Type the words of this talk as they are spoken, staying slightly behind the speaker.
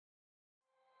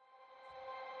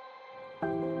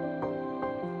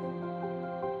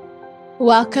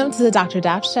Welcome to the Dr.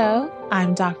 Daff Show.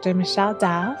 I'm Dr. Michelle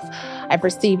Daff. I've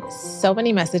received so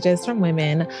many messages from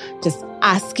women just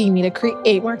asking me to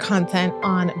create more content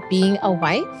on being a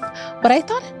wife, but I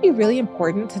thought it'd be really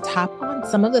important to tap on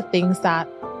some of the things that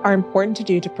are important to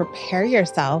do to prepare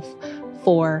yourself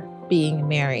for being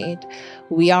married.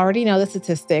 We already know the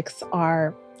statistics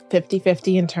are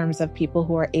 50-50 in terms of people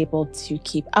who are able to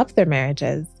keep up their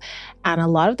marriages. And a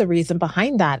lot of the reason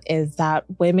behind that is that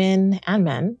women and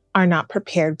men are not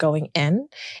prepared going in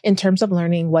terms of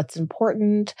learning what's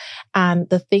important and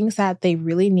the things that they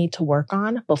really need to work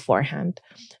on beforehand.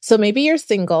 So maybe you're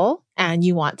single and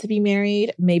you want to be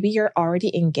married. Maybe you're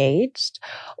already engaged,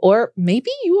 or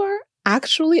maybe you are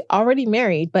actually already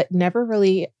married, but never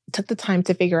really took the time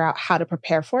to figure out how to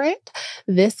prepare for it.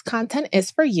 This content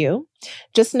is for you.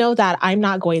 Just know that I'm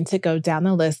not going to go down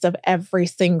the list of every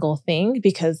single thing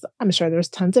because I'm sure there's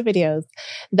tons of videos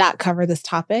that cover this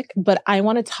topic, but I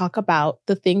want to talk about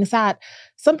the things that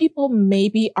some people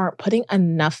maybe aren't putting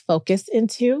enough focus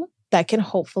into that can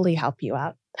hopefully help you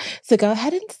out. So go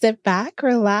ahead and sit back,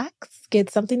 relax, get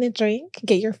something to drink,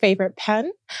 get your favorite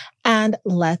pen, and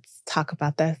let's talk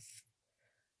about this.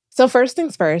 So first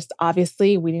things first,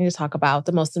 obviously, we need to talk about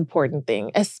the most important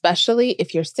thing, especially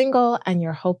if you're single and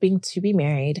you're hoping to be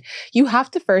married. You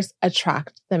have to first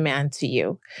attract the man to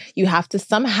you. You have to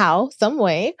somehow, some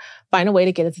way, find a way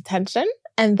to get his attention.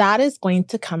 And that is going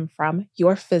to come from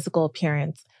your physical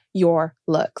appearance, your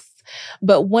looks.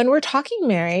 But when we're talking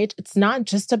marriage, it's not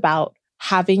just about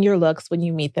having your looks when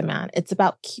you meet the man. It's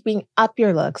about keeping up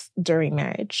your looks during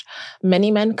marriage.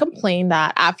 Many men complain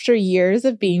that after years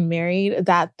of being married,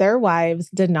 that their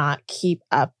wives did not keep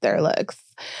up their looks,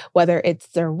 whether it's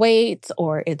their weight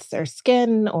or it's their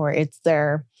skin or it's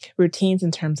their routines in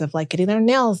terms of like getting their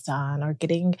nails done or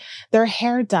getting their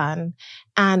hair done.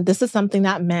 And this is something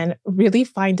that men really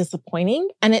find disappointing,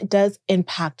 and it does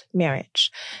impact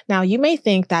marriage. Now, you may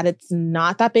think that it's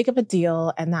not that big of a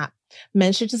deal and that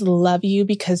men should just love you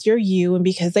because you're you and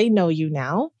because they know you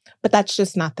now, but that's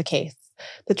just not the case.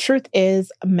 The truth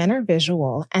is men are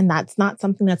visual, and that's not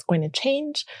something that's going to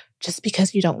change just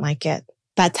because you don't like it.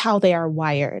 That's how they are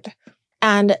wired.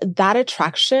 And that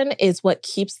attraction is what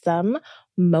keeps them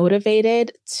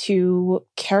motivated to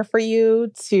care for you,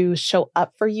 to show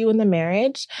up for you in the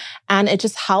marriage. And it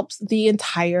just helps the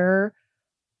entire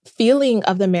feeling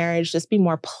of the marriage just be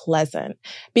more pleasant.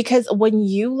 Because when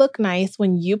you look nice,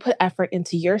 when you put effort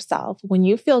into yourself, when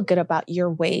you feel good about your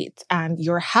weight and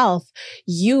your health,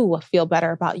 you feel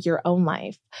better about your own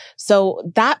life. So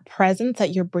that presence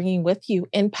that you're bringing with you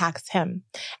impacts him.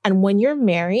 And when you're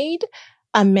married,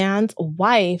 a man's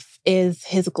wife is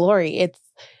his glory. It's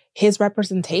his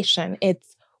representation.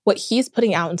 It's what he's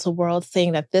putting out into the world,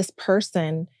 saying that this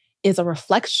person is a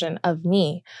reflection of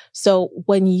me. So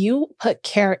when you put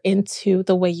care into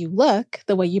the way you look,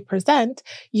 the way you present,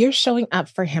 you're showing up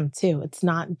for him too. It's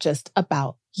not just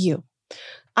about you.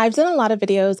 I've done a lot of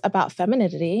videos about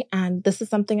femininity, and this is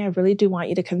something I really do want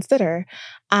you to consider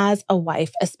as a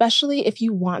wife, especially if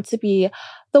you want to be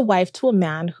the wife to a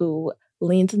man who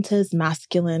leans into his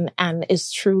masculine and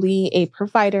is truly a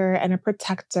provider and a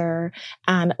protector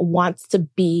and wants to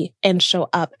be and show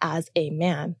up as a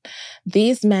man.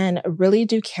 These men really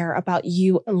do care about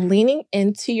you leaning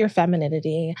into your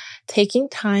femininity, taking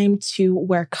time to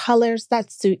wear colors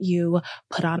that suit you,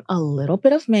 put on a little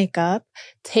bit of makeup,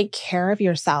 take care of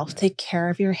yourself, take care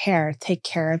of your hair, take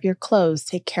care of your clothes,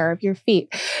 take care of your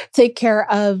feet, take care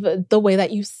of the way that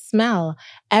you smell.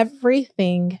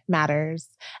 Everything matters,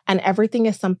 and everything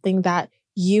is something that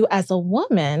you as a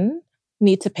woman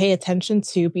need to pay attention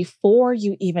to before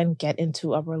you even get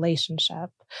into a relationship.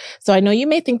 So I know you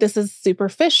may think this is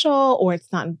superficial or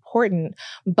it's not important,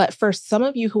 but for some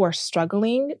of you who are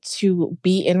struggling to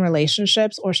be in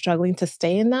relationships or struggling to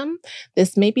stay in them,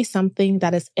 this may be something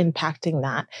that is impacting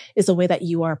that, is the way that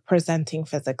you are presenting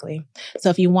physically.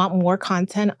 So if you want more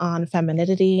content on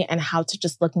femininity and how to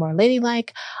just look more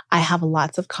ladylike, I have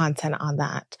lots of content on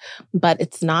that. But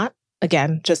it's not,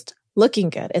 again, just looking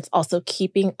good. It's also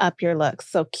keeping up your looks.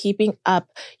 So keeping up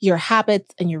your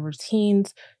habits and your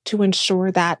routines to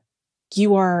ensure that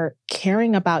you are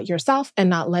caring about yourself and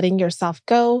not letting yourself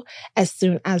go as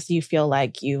soon as you feel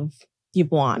like you've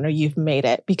won or you've made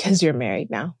it because you're married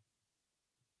now.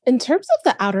 In terms of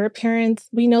the outer appearance,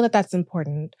 we know that that's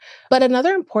important. But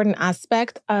another important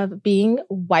aspect of being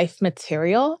wife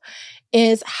material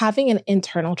is having an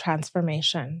internal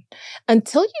transformation.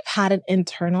 Until you've had an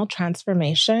internal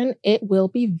transformation, it will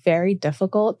be very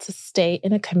difficult to stay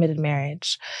in a committed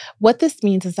marriage. What this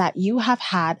means is that you have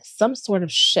had some sort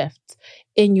of shift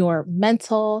in your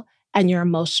mental and your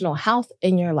emotional health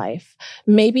in your life.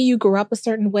 Maybe you grew up a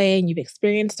certain way and you've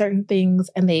experienced certain things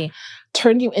and they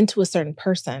turned you into a certain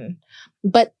person.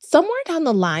 But somewhere down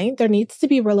the line, there needs to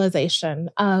be realization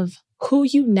of who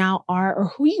you now are or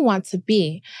who you want to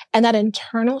be. And that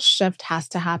internal shift has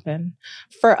to happen.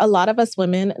 For a lot of us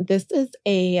women, this is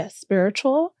a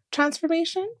spiritual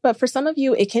transformation, but for some of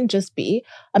you, it can just be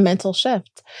a mental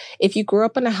shift. If you grew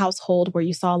up in a household where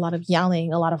you saw a lot of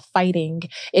yelling, a lot of fighting,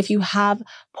 if you have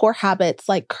poor habits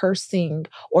like cursing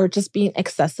or just being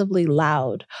excessively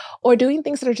loud or doing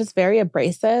things that are just very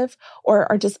abrasive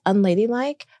or are just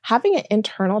unladylike, having an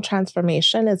internal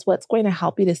transformation is what's going to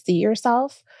help you to see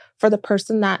yourself for the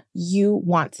person that you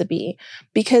want to be.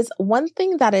 Because one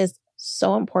thing that is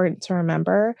so important to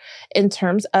remember in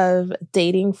terms of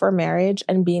dating for marriage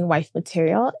and being wife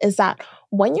material is that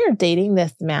when you're dating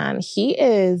this man, he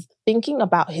is thinking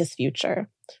about his future.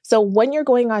 So when you're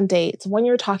going on dates, when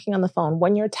you're talking on the phone,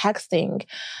 when you're texting,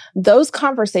 those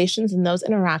conversations and those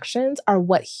interactions are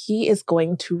what he is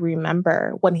going to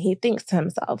remember when he thinks to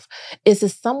himself, is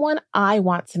this someone I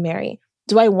want to marry?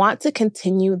 Do I want to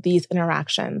continue these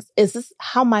interactions? Is this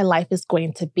how my life is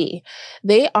going to be?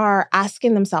 They are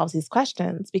asking themselves these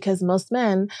questions because most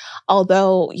men,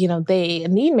 although, they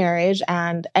need marriage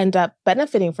and end up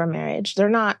benefiting from marriage, they're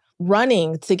not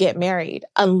running to get married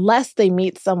unless they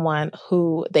meet someone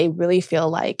who they really feel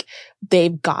like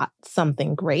they've got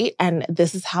something great and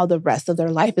this is how the rest of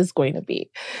their life is going to be.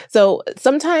 So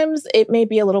sometimes it may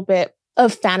be a little bit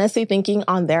of fantasy thinking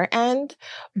on their end.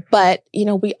 But,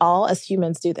 we all as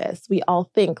humans do this. We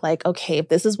all think like, okay, if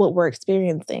this is what we're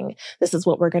experiencing, this is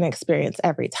what we're going to experience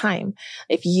every time.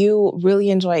 If you really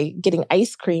enjoy getting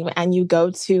ice cream and you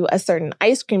go to a certain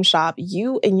ice cream shop,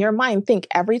 you in your mind think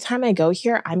every time I go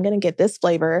here, I'm going to get this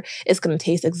flavor. It's going to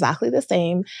taste exactly the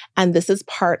same. And this is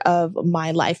part of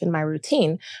my life and my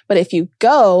routine. But if you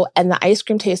go and the ice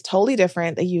cream tastes totally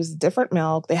different, they use different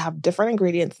milk, they have different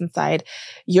ingredients inside,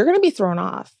 you're going to be thrown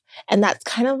off. And that's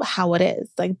kind of how it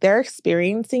is. Like they're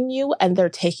experiencing you and they're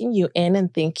taking you in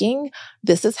and thinking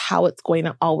this is how it's going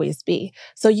to always be.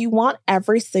 So you want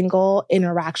every single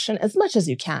interaction as much as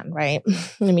you can, right?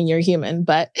 I mean, you're human,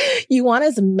 but you want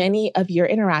as many of your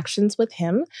interactions with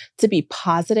him to be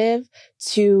positive,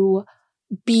 to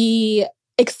be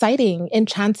exciting,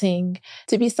 enchanting,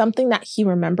 to be something that he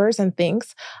remembers and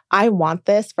thinks, I want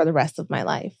this for the rest of my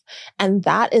life. And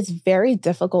that is very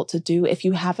difficult to do if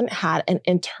you haven't had an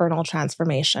internal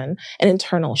transformation, an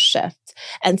internal shift.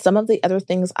 And some of the other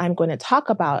things I'm going to talk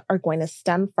about are going to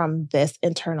stem from this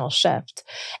internal shift.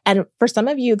 And for some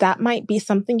of you, that might be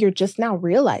something you're just now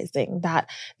realizing that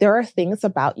there are things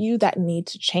about you that need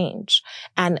to change.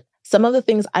 And some of the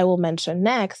things I will mention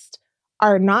next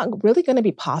are not really going to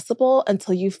be possible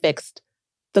until you fixed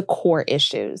the core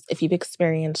issues. If you've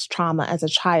experienced trauma as a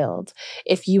child,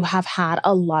 if you have had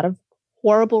a lot of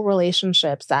horrible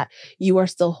relationships that you are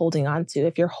still holding on to,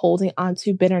 if you're holding on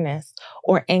to bitterness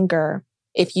or anger,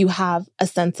 if you have a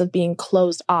sense of being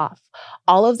closed off,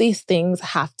 all of these things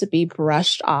have to be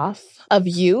brushed off of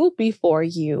you before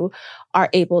you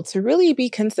are able to really be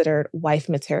considered wife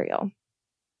material.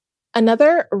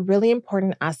 Another really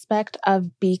important aspect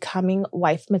of becoming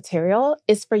wife material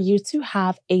is for you to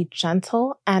have a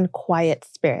gentle and quiet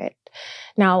spirit.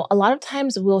 Now, a lot of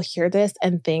times we'll hear this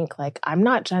and think like, I'm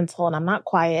not gentle and I'm not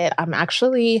quiet. I'm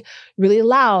actually really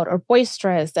loud or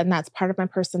boisterous, and that's part of my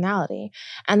personality.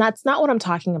 And that's not what I'm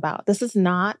talking about. This is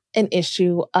not an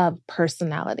issue of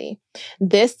personality.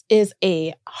 This is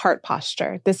a heart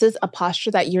posture. This is a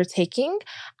posture that you're taking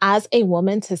as a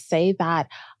woman to say that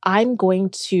I'm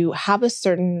going to have a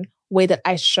certain way that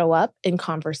I show up in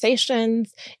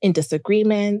conversations, in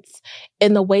disagreements,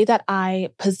 in the way that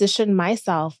I position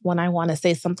myself when I want to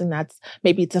say something that's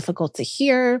maybe difficult to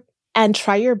hear, and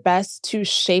try your best to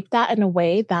shape that in a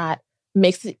way that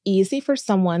makes it easy for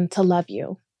someone to love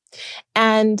you.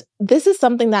 And this is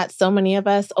something that so many of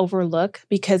us overlook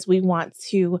because we want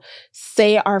to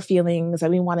say our feelings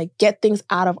and we want to get things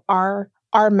out of our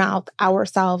mouth,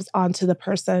 ourselves, onto the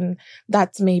person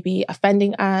that's maybe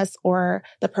offending us or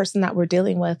the person that we're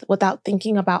dealing with without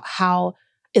thinking about how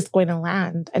it's going to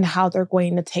land and how they're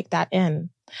going to take that in.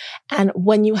 And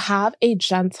when you have a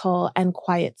gentle and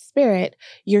quiet spirit,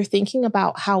 you're thinking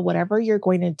about how whatever you're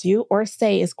going to do or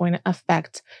say is going to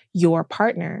affect your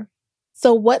partner.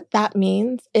 So what that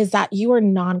means is that you are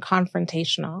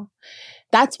non-confrontational.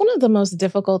 That's one of the most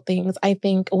difficult things, I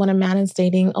think, when a man is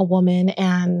dating a woman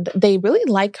and they really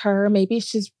like her. Maybe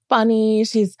she's funny,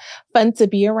 she's fun to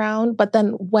be around. But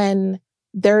then when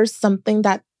there's something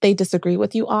that they disagree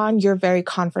with you on, you're very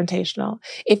confrontational.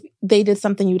 If they did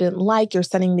something you didn't like, you're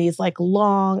sending these like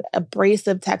long,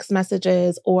 abrasive text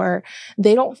messages, or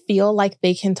they don't feel like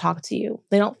they can talk to you.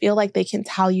 They don't feel like they can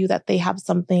tell you that they have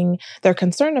something they're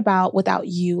concerned about without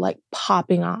you like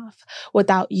popping off,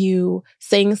 without you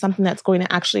saying something that's going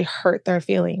to actually hurt their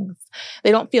feelings.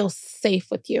 They don't feel safe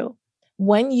with you.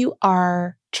 When you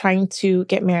are trying to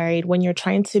get married, when you're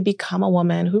trying to become a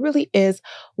woman who really is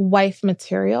wife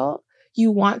material,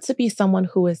 you want to be someone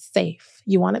who is safe.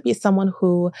 You want to be someone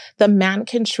who the man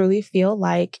can truly feel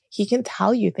like he can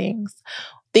tell you things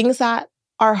that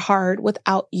are hard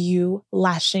without you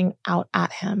lashing out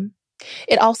at him.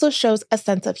 It also shows a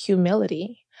sense of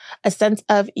humility, a sense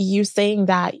of you saying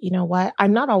that, you know what,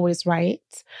 I'm not always right,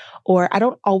 or I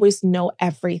don't always know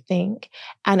everything.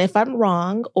 And if I'm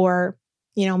wrong, or,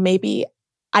 maybe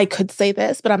I could say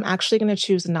this, but I'm actually going to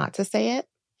choose not to say it.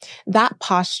 That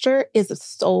posture is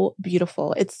so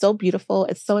beautiful. It's so beautiful.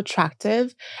 It's so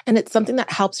attractive. And it's something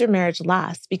that helps your marriage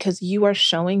last because you are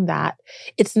showing that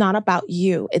it's not about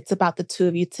you. It's about the two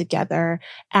of you together.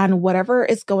 And whatever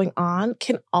is going on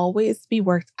can always be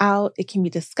worked out. It can be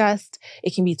discussed.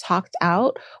 It can be talked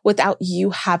out without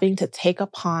you having to take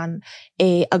upon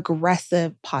an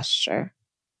aggressive posture.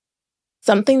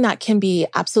 Something that can be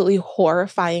absolutely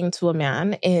horrifying to a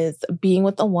man is being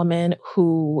with a woman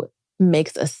who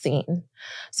makes a scene.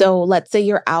 So let's say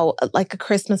you're out at like a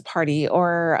Christmas party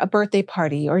or a birthday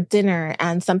party or dinner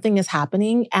and something is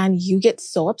happening and you get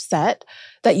so upset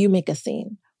that you make a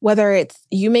scene. Whether it's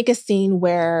you make a scene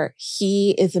where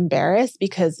he is embarrassed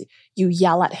because you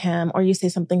yell at him or you say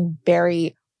something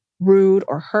very rude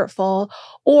or hurtful,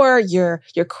 or you're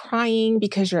crying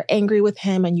because you're angry with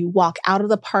him and you walk out of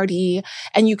the party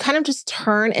and you kind of just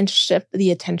turn and shift the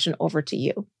attention over to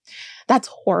you. That's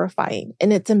horrifying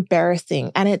and it's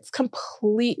embarrassing and it's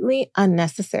completely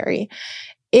unnecessary.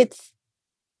 It's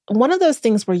one of those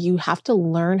things where you have to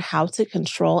learn how to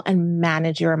control and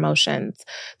manage your emotions.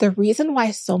 The reason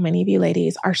why so many of you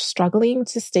ladies are struggling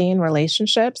to stay in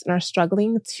relationships and are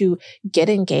struggling to get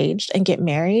engaged and get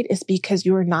married is because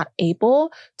you are not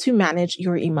able to manage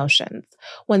your emotions.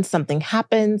 When something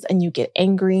happens and you get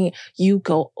angry, you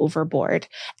go overboard.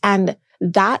 And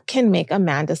that can make a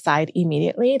man decide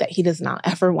immediately that he does not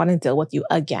ever want to deal with you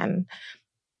again.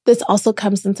 This also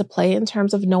comes into play in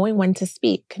terms of knowing when to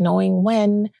speak, knowing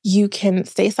when you can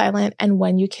stay silent and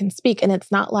when you can speak. And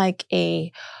it's not like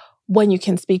when you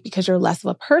can speak because you're less of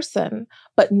a person,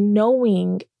 but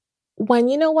knowing when,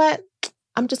 you know what,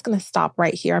 I'm just going to stop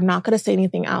right here. I'm not going to say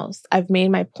anything else. I've made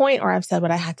my point or I've said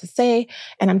what I had to say,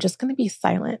 and I'm just going to be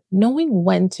silent. Knowing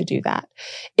when to do that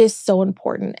is so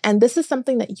important. And this is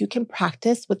something that you can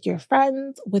practice with your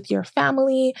friends, with your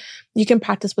family. You can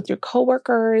practice with your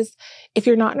coworkers. If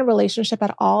you're not in a relationship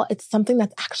at all, it's something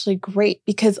that's actually great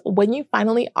because when you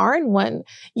finally are in one,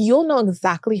 you'll know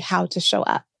exactly how to show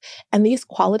up. And these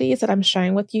qualities that I'm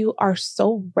sharing with you are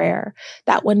so rare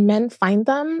that when men find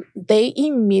them, they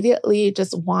immediately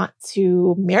just want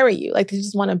to marry you. Like they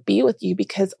just want to be with you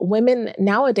because women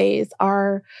nowadays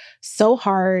are so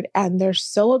hard and they're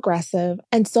so aggressive.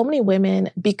 And so many women,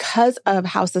 because of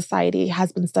how society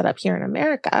has been set up here in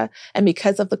America and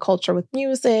because of the culture with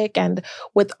music and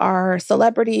with our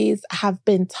celebrities, have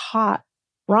been taught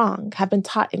wrong, have been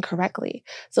taught incorrectly.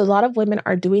 So a lot of women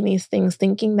are doing these things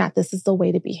thinking that this is the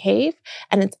way to behave,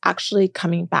 and it's actually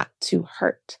coming back to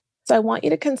hurt. So I want you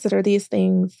to consider these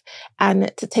things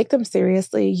and to take them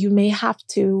seriously. You may have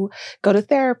to go to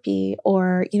therapy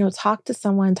or, talk to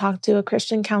someone, talk to a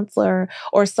Christian counselor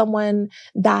or someone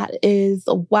that is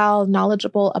well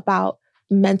knowledgeable about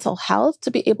mental health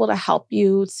to be able to help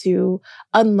you to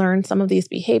unlearn some of these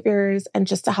behaviors and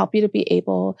just to help you to be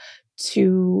able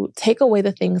to take away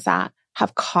the things that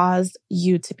have caused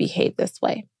you to behave this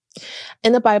way.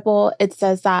 In the Bible, it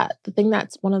says that the thing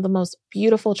that's one of the most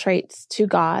beautiful traits to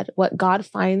God, what God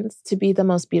finds to be the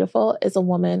most beautiful, is a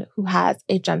woman who has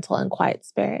a gentle and quiet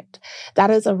spirit. That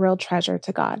is a real treasure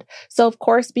to God. So of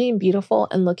course, being beautiful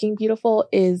and looking beautiful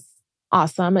is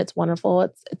awesome. It's wonderful.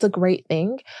 It's a great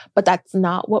thing, but that's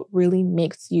not what really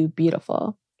makes you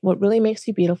beautiful. What really makes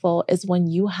you beautiful is when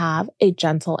you have a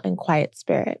gentle and quiet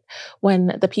spirit.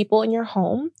 When the people in your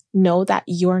home know that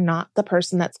you're not the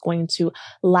person that's going to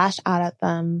lash out at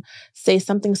them, say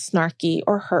something snarky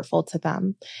or hurtful to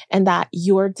them, and that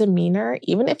your demeanor,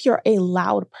 even if you're a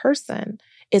loud person,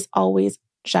 is always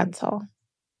gentle.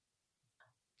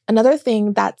 Another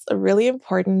thing that's really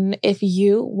important if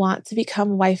you want to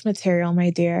become wife material,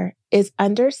 my dear, is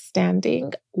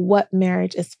understanding what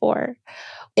marriage is for.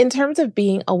 In terms of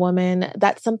being a woman,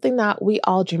 that's something that we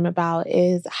all dream about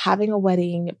is having a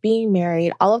wedding, being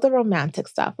married, all of the romantic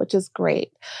stuff, which is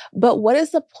great. But what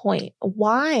is the point?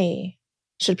 Why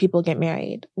should people get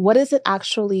married? What is it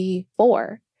actually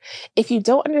for? If you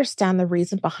don't understand the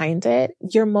reason behind it,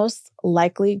 you're most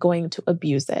likely going to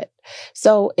abuse it.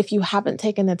 So if you haven't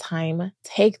taken the time,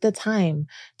 take the time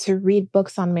to read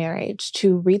books on marriage,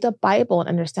 to read the Bible and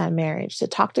understand marriage, to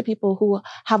talk to people who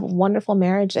have wonderful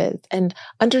marriages and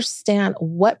understand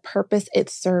what purpose it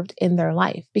served in their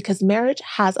life, because marriage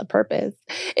has a purpose.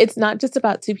 It's not just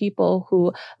about two people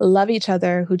who love each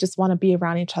other, who just want to be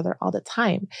around each other all the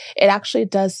time. It actually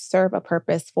does serve a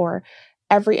purpose for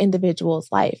every individual's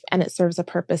life, and it serves a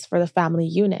purpose for the family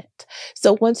unit.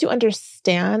 So once you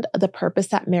understand the purpose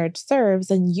that marriage serves,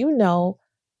 then you know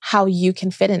how you can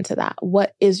fit into that.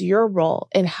 What is your role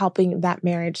in helping that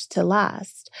marriage to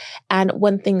last? And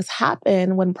when things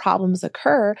happen, when problems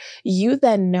occur, you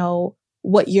then know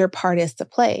what your part is to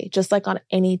play. Just like on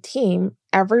any team,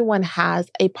 everyone has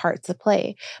a part to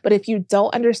play. But if you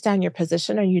don't understand your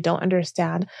position or you don't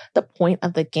understand the point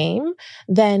of the game,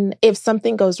 then if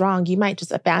something goes wrong, you might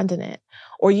just abandon it.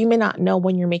 Or you may not know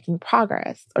when you're making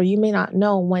progress, or you may not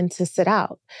know when to sit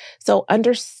out. So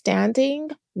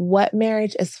understanding what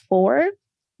marriage is for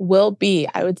will be,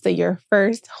 I would say, your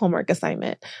first homework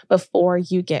assignment before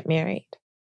you get married.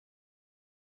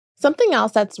 Something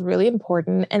else that's really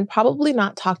important and probably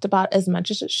not talked about as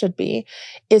much as it should be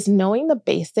is knowing the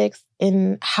basics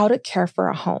in how to care for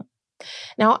a home.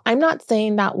 Now, I'm not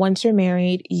saying that once you're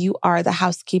married, you are the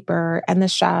housekeeper and the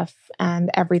chef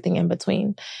and everything in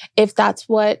between. If that's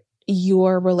what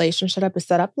your relationship is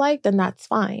set up like, then that's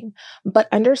fine. But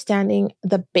understanding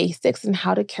the basics and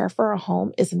how to care for a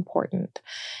home is important.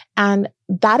 And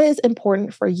that is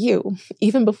important for you,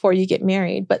 even before you get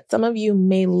married. But some of you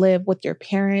may live with your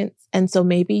parents. And so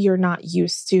maybe you're not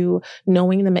used to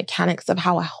knowing the mechanics of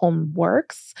how a home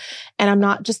works. And I'm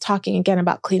not just talking again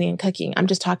about cleaning and cooking. I'm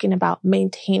just talking about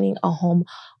maintaining a home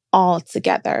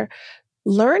altogether.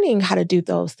 Learning how to do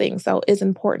those things, though, is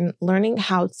important. Learning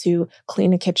how to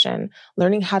clean a kitchen,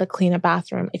 learning how to clean a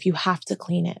bathroom if you have to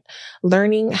clean it,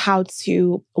 learning how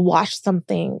to wash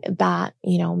something that,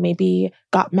 maybe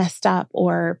got messed up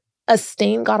or a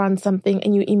stain got on something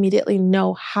and you immediately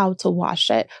know how to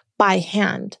wash it by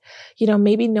hand.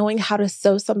 Maybe knowing how to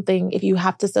sew something if you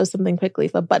have to sew something quickly,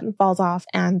 if a button falls off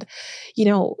and,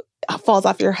 falls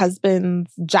off your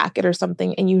husband's jacket or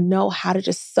something, and you know how to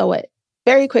just sew it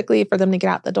very quickly for them to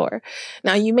get out the door.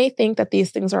 Now, you may think that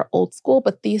these things are old school,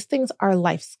 but these things are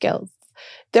life skills.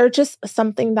 They're just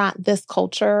something that this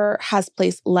culture has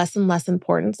placed less and less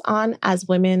importance on as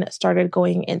women started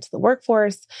going into the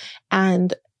workforce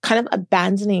and kind of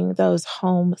abandoning those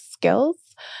home skills.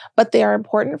 But they are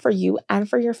important for you and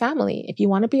for your family. If you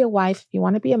want to be a wife, if you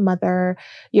want to be a mother,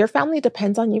 your family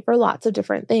depends on you for lots of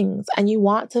different things, and you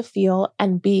want to feel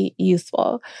and be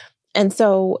useful. And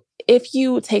so if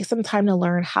you take some time to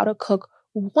learn how to cook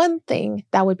one thing,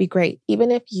 that would be great,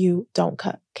 even if you don't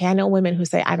cook. Okay, I know women who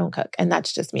say, I don't cook, and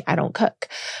that's just me. I don't cook.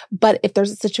 But if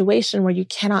there's a situation where you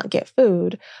cannot get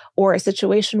food, or a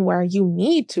situation where you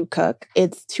need to cook,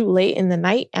 it's too late in the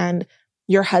night and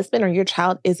your husband or your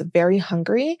child is very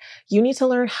hungry, you need to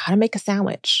learn how to make a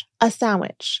sandwich. A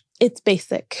sandwich. It's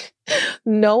basic.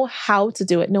 Know how to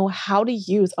do it. Know how to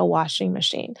use a washing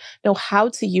machine. Know how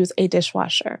to use a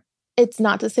dishwasher. It's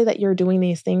not to say that you're doing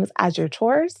these things as your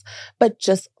chores, but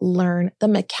just learn the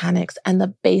mechanics and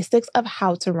the basics of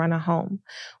how to run a home.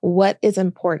 What is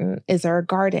important? Is there a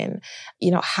garden?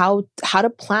 How to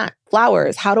plant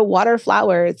flowers, how to water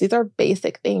flowers. These are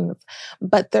basic things,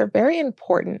 but they're very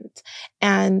important.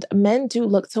 And men do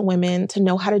look to women to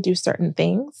know how to do certain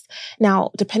things.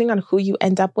 Now, depending on who you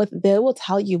end up with, they will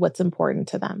tell you what's important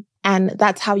to them. And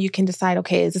that's how you can decide,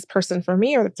 okay, is this person for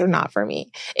me or if they're not for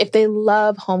me? If they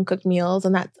love home cooked meals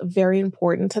and that's very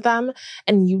important to them,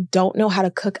 and you don't know how to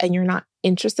cook and you're not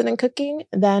interested in cooking,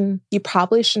 then you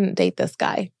probably shouldn't date this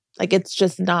guy. Like, it's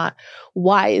just not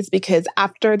wise, because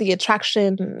after the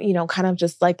attraction, kind of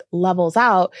just like levels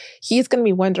out, he's going to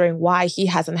be wondering why he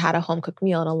hasn't had a home cooked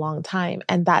meal in a long time.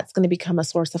 And that's going to become a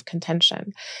source of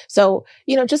contention. So,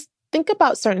 just think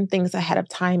about certain things ahead of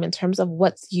time in terms of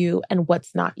what's you and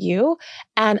what's not you,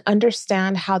 and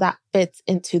understand how that fits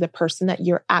into the person that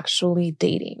you're actually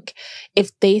dating.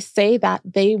 If they say that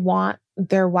they want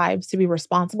their wives to be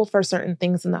responsible for certain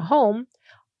things in the home,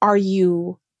 are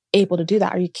you able to do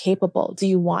that? Are you capable? Do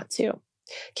you want to?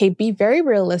 Okay, be very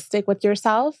realistic with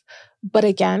yourself, but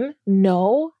again,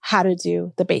 know how to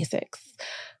do the basics.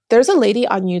 There's a lady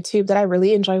on YouTube that I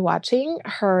really enjoy watching.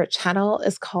 Her channel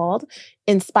is called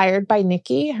Inspired by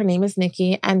Nikki. Her name is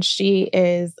Nikki, and she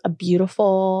is a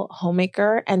beautiful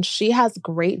homemaker. And she has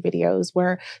great videos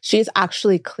where she's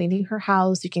actually cleaning her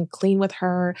house. You can clean with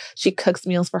her. She cooks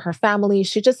meals for her family.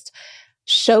 She just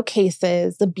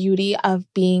showcases the beauty of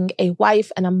being a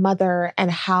wife and a mother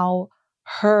and how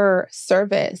her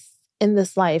service in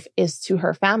this life is to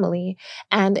her family.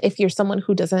 And if you're someone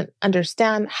who doesn't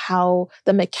understand how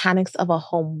the mechanics of a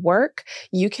home work,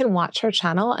 you can watch her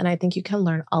channel and I think you can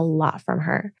learn a lot from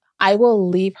her. I will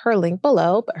leave her link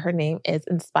below, but her name is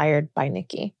Inspired by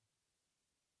Nikki.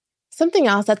 Something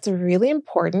else that's really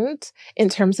important in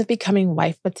terms of becoming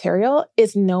wife material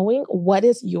is knowing what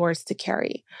is yours to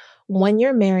carry. When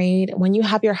you're married, when you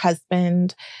have your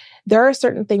husband, there are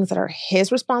certain things that are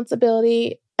his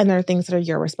responsibility and there are things that are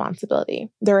your responsibility.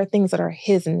 There are things that are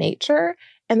his nature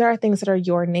and there are things that are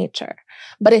your nature.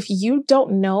 But if you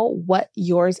don't know what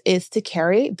yours is to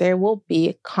carry, there will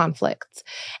be conflict.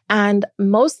 And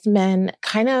most men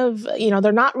kind of,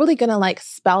 they're not really going to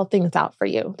spell things out for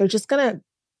you. They're just going to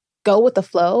go with the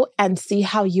flow and see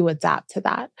how you adapt to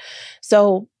that.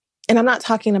 So, and I'm not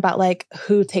talking about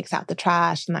who takes out the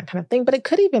trash and that kind of thing, but it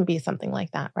could even be something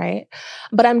like that, right?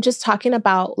 But I'm just talking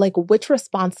about which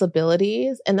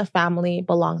responsibilities in the family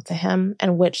belong to him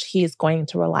and which he's going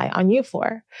to rely on you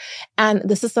for. And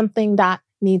this is something that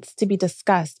needs to be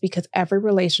discussed because every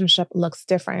relationship looks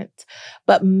different.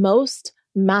 But most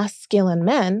masculine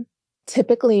men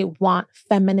typically want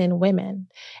feminine women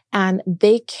and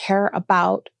they care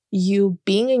about you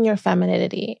being in your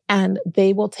femininity and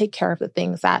they will take care of the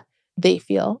things that they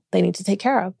feel they need to take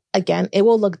care of. Again, it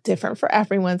will look different for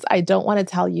everyone's. I don't want to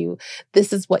tell you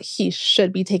this is what he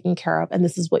should be taking care of and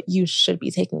this is what you should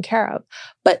be taking care of,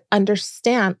 but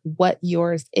understand what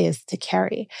yours is to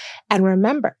carry. And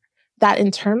remember that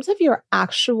in terms of your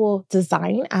actual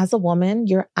design as a woman,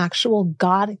 your actual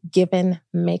God-given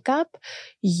makeup,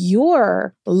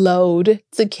 your load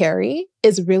to carry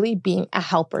is really being a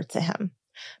helper to him.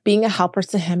 Being a helper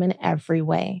to him in every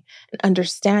way and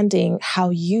understanding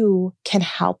how you can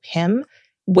help him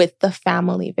with the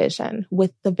family vision,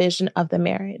 with the vision of the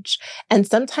marriage. And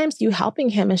sometimes you helping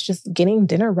him is just getting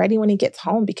dinner ready when he gets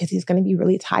home because he's going to be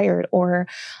really tired, or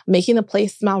making the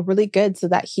place smell really good so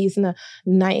that he's in a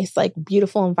nice,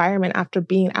 beautiful environment after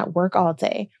being at work all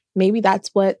day. Maybe that's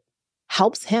what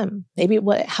helps him. Maybe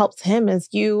what helps him is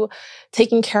you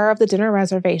taking care of the dinner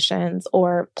reservations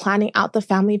or planning out the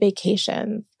family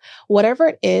vacations. Whatever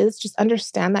it is, just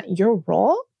understand that your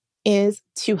role is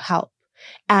to help.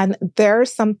 And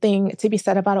there's something to be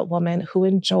said about a woman who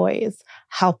enjoys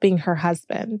helping her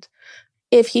husband.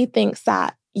 If he thinks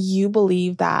that you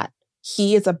believe that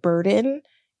he is a burden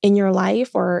in your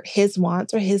life, or his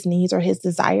wants or his needs or his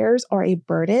desires are a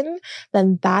burden,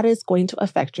 then that is going to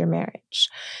affect your marriage.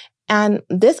 And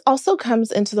this also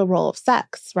comes into the role of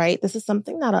sex, right? This is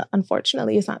something that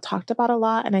unfortunately is not talked about a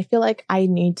lot. And I feel like I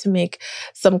need to make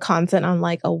some content on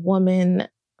a woman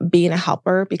being a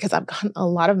helper because I've gotten a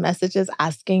lot of messages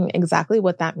asking exactly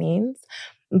what that means.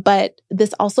 But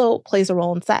this also plays a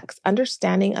role in sex.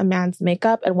 Understanding a man's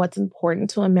makeup and what's important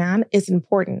to a man is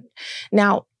important.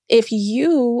 Now, if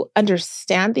you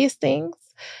understand these things,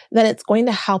 then it's going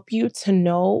to help you to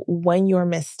know when you're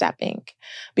misstepping,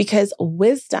 because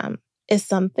wisdom is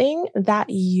something that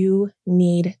you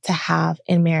need to have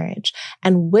in marriage.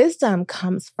 And wisdom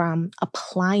comes from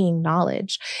applying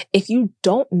knowledge. If you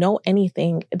don't know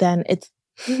anything, then it's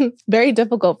very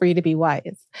difficult for you to be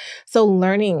wise. So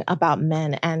learning about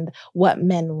men and what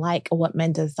men like, what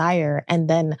men desire, and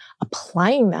then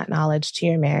applying that knowledge to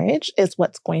your marriage is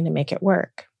what's going to make it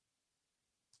work.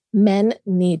 Men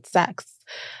need sex.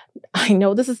 I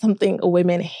know this is something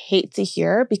women hate to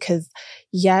hear because,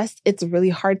 yes, it's really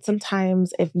hard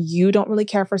sometimes if you don't really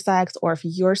care for sex, or if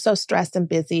you're so stressed and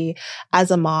busy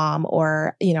as a mom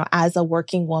or, as a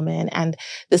working woman, and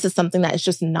this is something that is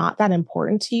just not that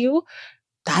important to you.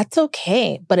 That's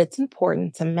okay, but it's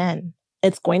important to men.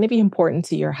 It's going to be important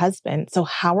to your husband. So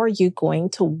how are you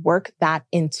going to work that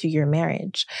into your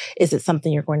marriage? Is it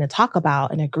something you're going to talk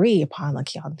about and agree upon,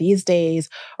 on these days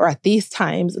or at these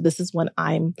times, this is when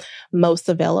I'm most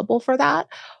available for that?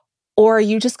 Or are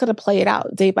you just going to play it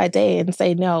out day by day and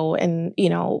say no and,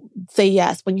 say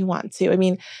yes when you want to? I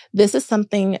mean, this is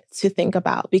something to think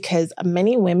about because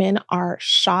many women are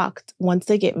shocked once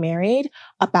they get married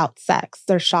about sex.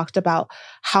 They're shocked about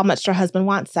how much their husband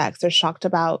wants sex. They're shocked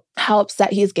about how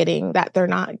upset he's getting that they're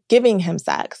not giving him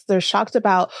sex. They're shocked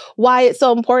about why it's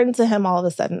so important to him all of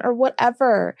a sudden, or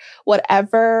whatever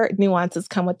nuances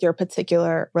come with your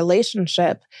particular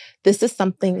relationship. This is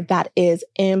something that is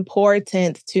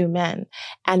important to men. men.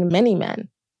 And many men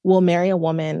will marry a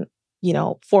woman,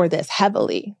 for this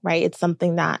heavily, right? It's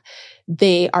something that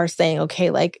they are saying,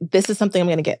 okay, like this is something I'm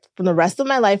going to get from the rest of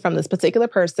my life from this particular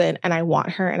person. And I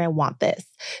want her and I want this.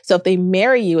 So if they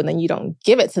marry you and then you don't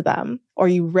give it to them, or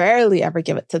you rarely ever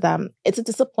give it to them, it's a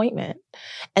disappointment.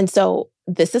 And so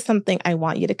this is something I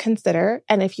want you to consider.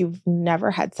 And if you've never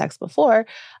had sex before,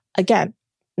 again,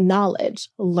 knowledge,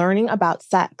 learning about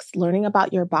sex, learning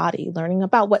about your body, learning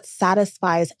about what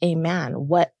satisfies a man,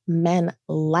 what men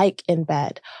like in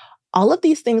bed. All of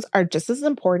these things are just as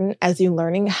important as you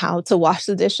learning how to wash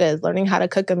the dishes, learning how to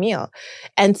cook a meal.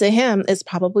 And to him, it's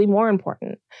probably more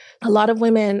important. A lot of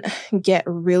women get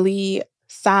really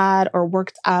sad or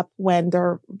worked up when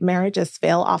their marriages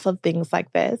fail off of things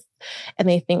like this. And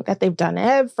they think that they've done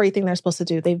everything they're supposed to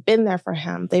do. They've been there for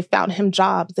him. They've found him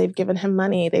jobs. They've given him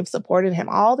money. They've supported him,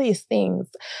 all these things.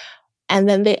 And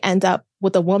then they end up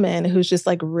with a woman who's just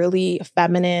like really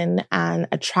feminine and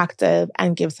attractive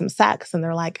and gives him sex. And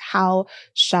they're like, how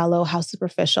shallow, how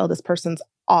superficial. This person's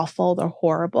awful. They're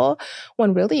horrible.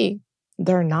 When really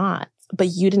they're not. But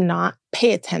you did not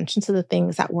pay attention to the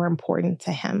things that were important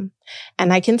to him.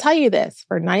 And I can tell you this,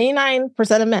 for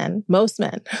 99% of men, most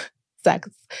men, sex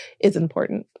is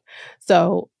important.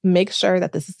 So make sure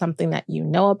that this is something that you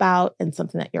know about and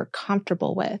something that you're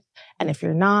comfortable with. And if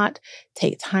you're not,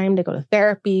 take time to go to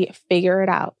therapy, figure it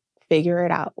out.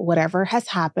 Whatever has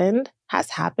happened,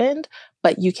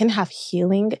 but you can have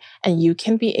healing and you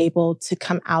can be able to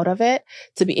come out of it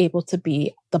to be able to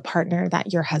be the partner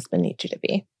that your husband needs you to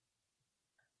be.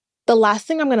 The last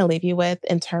thing I'm going to leave you with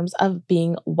in terms of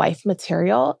being wife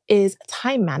material is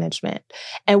time management.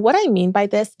 And what I mean by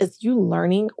this is you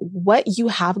learning what you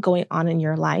have going on in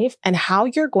your life and how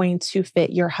you're going to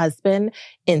fit your husband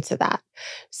into that.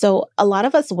 So a lot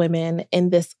of us women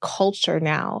in this culture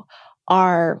now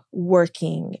are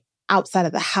working outside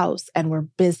of the house and we're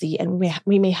busy and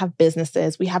we may have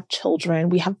businesses, we have children,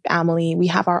 we have family, we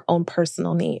have our own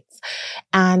personal needs.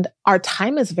 And our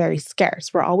time is very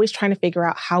scarce. We're always trying to figure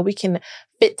out how we can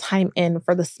fit time in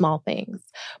for the small things.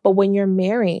 But when you're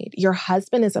married, your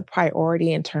husband is a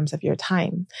priority in terms of your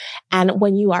time. And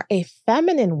when you are a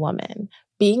feminine woman,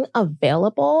 being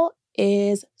available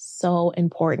is so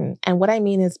important. And what I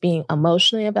mean is being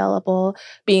emotionally available,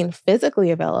 being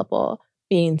physically available,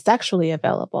 being sexually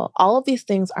available. All of these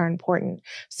things are important.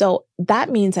 So that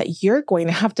means that you're going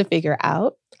to have to figure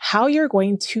out how you're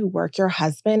going to work your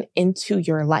husband into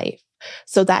your life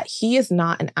so that he is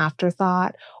not an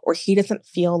afterthought or he doesn't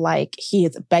feel like he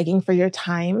is begging for your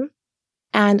time.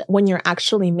 And when you're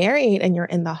actually married and you're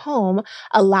in the home,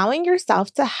 allowing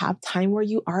yourself to have time where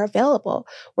you are available,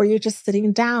 where you're just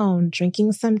sitting down,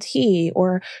 drinking some tea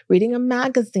or reading a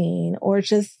magazine or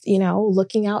just,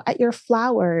 looking out at your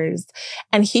flowers.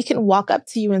 And he can walk up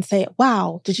to you and say,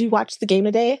 wow, did you watch the game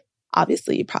today?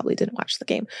 Obviously, you probably didn't watch the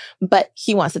game, but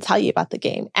he wants to tell you about the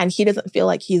game. And he doesn't feel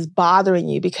like he's bothering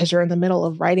you because you're in the middle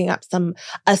of writing up some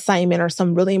assignment or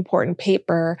some really important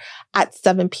paper at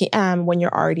 7 p.m. when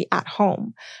you're already at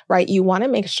home, right? You want to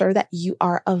make sure that you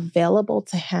are available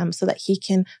to him so that he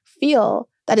can feel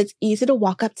that it's easy to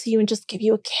walk up to you and just give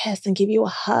you a kiss and give you a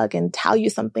hug and tell you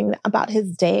something about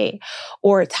his day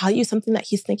or tell you something that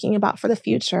he's thinking about for the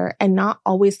future and not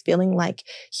always feeling like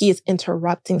he is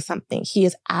interrupting something. He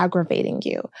is aggravating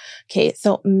you. Okay.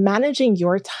 So managing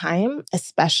your time,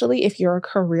 especially if you're a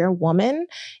career woman,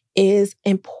 is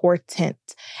important.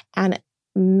 And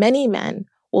many men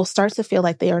will start to feel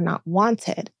like they are not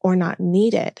wanted or not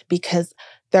needed because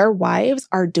their wives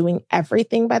are doing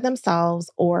everything by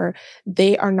themselves or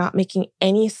they are not making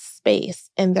any space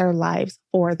in their lives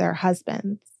for their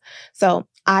husbands. So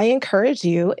I encourage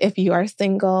you, if you are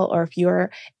single or if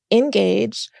you're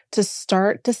engaged, to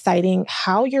start deciding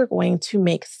how you're going to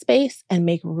make space and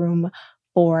make room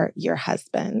for your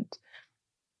husband.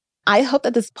 I hope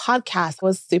that this podcast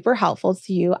was super helpful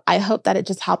to you. I hope that it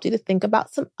just helped you to think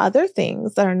about some other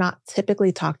things that are not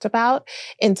typically talked about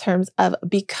in terms of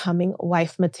becoming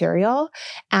wife material.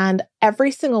 And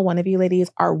every single one of you ladies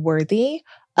are worthy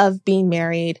of being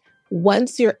married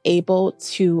once you're able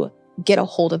to get a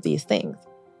hold of these things.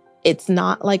 It's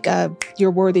not like you're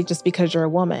worthy just because you're a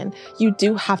woman. You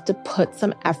do have to put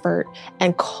some effort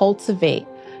and cultivate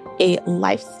a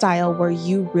lifestyle where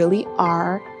you really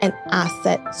are an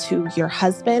asset to your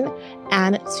husband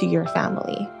and to your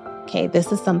family. Okay,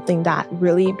 this is something that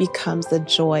really becomes the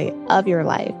joy of your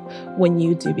life when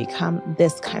you do become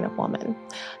this kind of woman.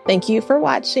 Thank you for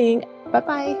watching.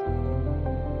 Bye-bye.